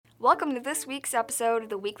Welcome to this week's episode of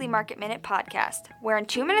the Weekly Market Minute podcast, where in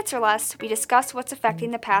 2 minutes or less, we discuss what's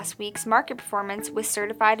affecting the past week's market performance with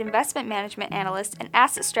certified investment management analyst and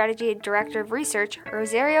asset strategy director of research,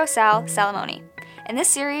 Rosario Salamone. In this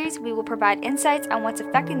series, we will provide insights on what's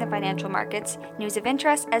affecting the financial markets, news of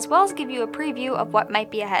interest, as well as give you a preview of what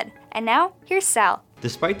might be ahead. And now, here's Sal.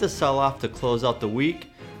 Despite the sell-off to close out the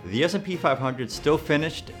week, the S&P 500 still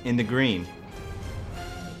finished in the green.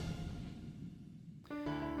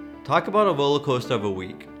 Talk about a roller coaster of a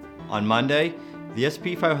week. On Monday, the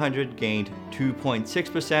S&P 500 gained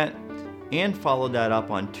 2.6% and followed that up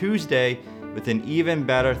on Tuesday with an even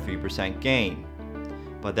better 3% gain.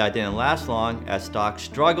 But that didn't last long as stocks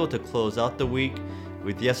struggled to close out the week,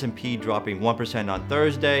 with the S&P dropping 1% on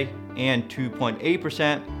Thursday and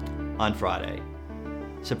 2.8% on Friday.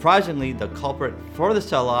 Surprisingly, the culprit for the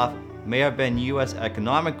sell-off may have been U.S.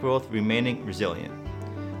 economic growth remaining resilient.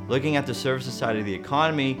 Looking at the services side of the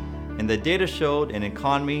economy, and the data showed an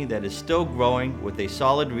economy that is still growing with a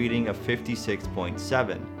solid reading of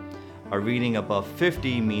 56.7. A reading above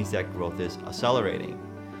 50 means that growth is accelerating.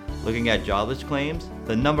 Looking at jobless claims,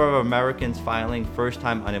 the number of Americans filing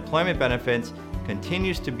first-time unemployment benefits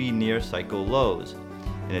continues to be near cycle lows.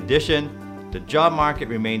 In addition, the job market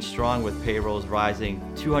remains strong with payrolls rising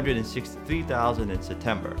 263,000 in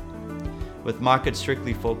September. With markets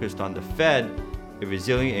strictly focused on the Fed, a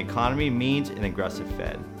resilient economy means an aggressive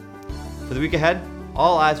Fed. For the week ahead,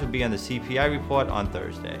 all eyes will be on the CPI report on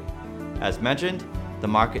Thursday. As mentioned, the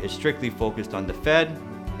market is strictly focused on the Fed,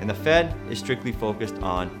 and the Fed is strictly focused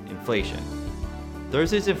on inflation.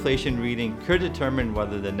 Thursday's inflation reading could determine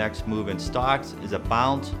whether the next move in stocks is a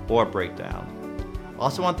bounce or a breakdown.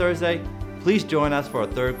 Also on Thursday, please join us for our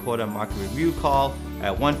third quarter market review call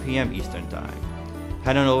at 1 p.m. Eastern Time.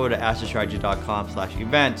 Head on over to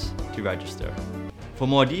ASFG.com/events to register. For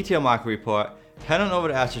more detailed market report, head on over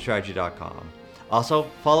to AssetStrategy.com. Also,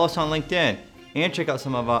 follow us on LinkedIn and check out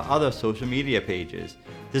some of our other social media pages.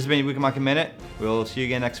 This has been your Weekly Market Minute. We'll see you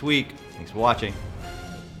again next week. Thanks for watching.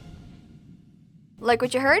 Like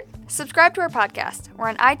what you heard? Subscribe to our podcast. We're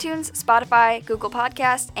on iTunes, Spotify, Google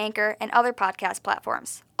Podcasts, Anchor, and other podcast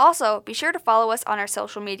platforms. Also, be sure to follow us on our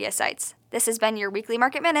social media sites. This has been your Weekly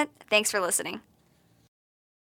Market Minute. Thanks for listening.